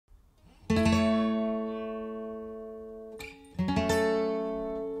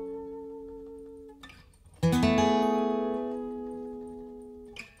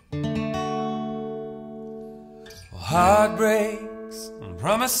heartbreaks and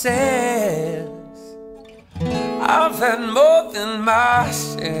promises. I've had more than my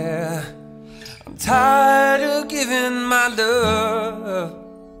share. I'm tired of giving my love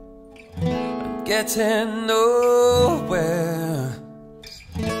and getting nowhere.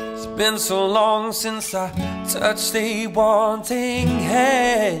 It's been so long since I touched a wanting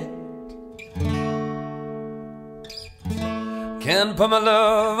hand. Can't put my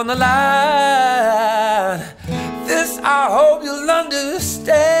love on the line. This I hope you'll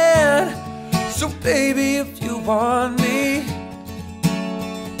understand. So baby, if you want me,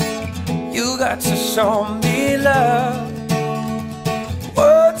 you got to show me love.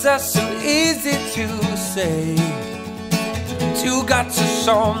 Words are so easy to say, but you got to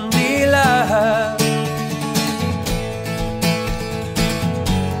show me love.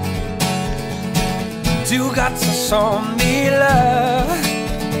 You got to show me love.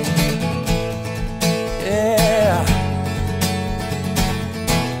 Yeah.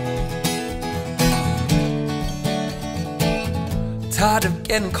 Tired of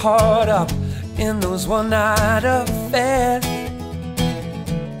getting caught up in those one-night affairs.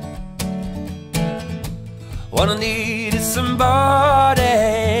 What I need is somebody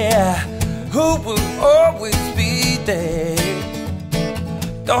who will always be there.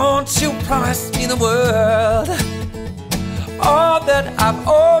 Don't you promise me the world, all that I've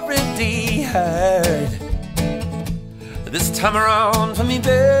already heard. This time around for me,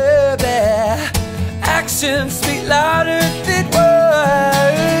 baby, actions speak louder than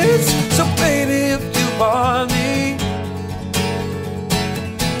words. So baby, if you want me,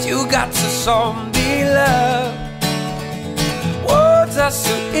 you got to show me love. Words are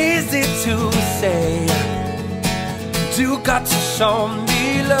so easy to say, you got to show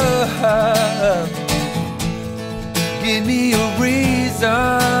me love. Give me a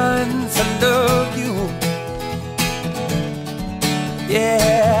reason to love you.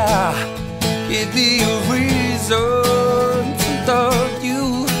 Yeah, give me a reason to love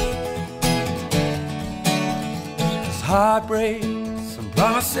you. 'Cause heartbreaks and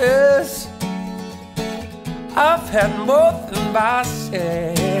promises, I've had more than my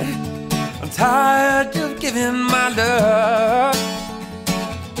share. I'm tired of giving my love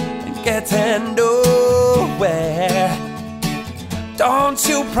and getting nowhere. Don't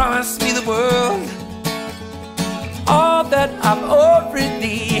you promise me the world, all that I've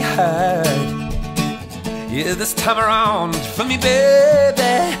already heard. Yeah, this time around for me,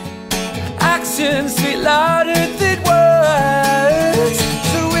 baby, actions speak louder than words.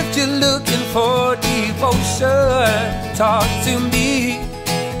 So if you're looking for devotion, talk to me.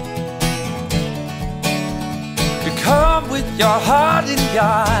 Come with your heart in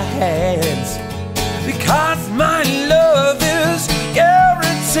your hands, because my love is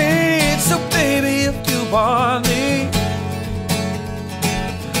guaranteed. So baby, if you want me,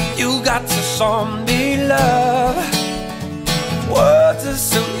 you got to show me love. Words are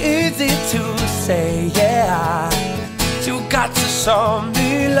so easy to say, yeah. You got to show me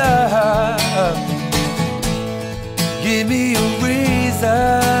love. Give me a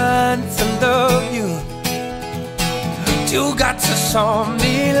reason to love you. You got to show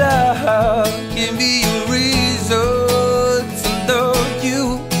me love. Give me a reason to love you.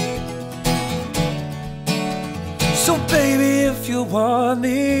 So baby, if you want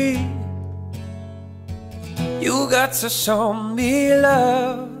me, you got to show me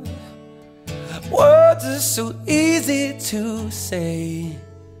love. Words are so easy to say,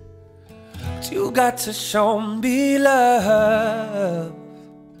 but you got to show me love.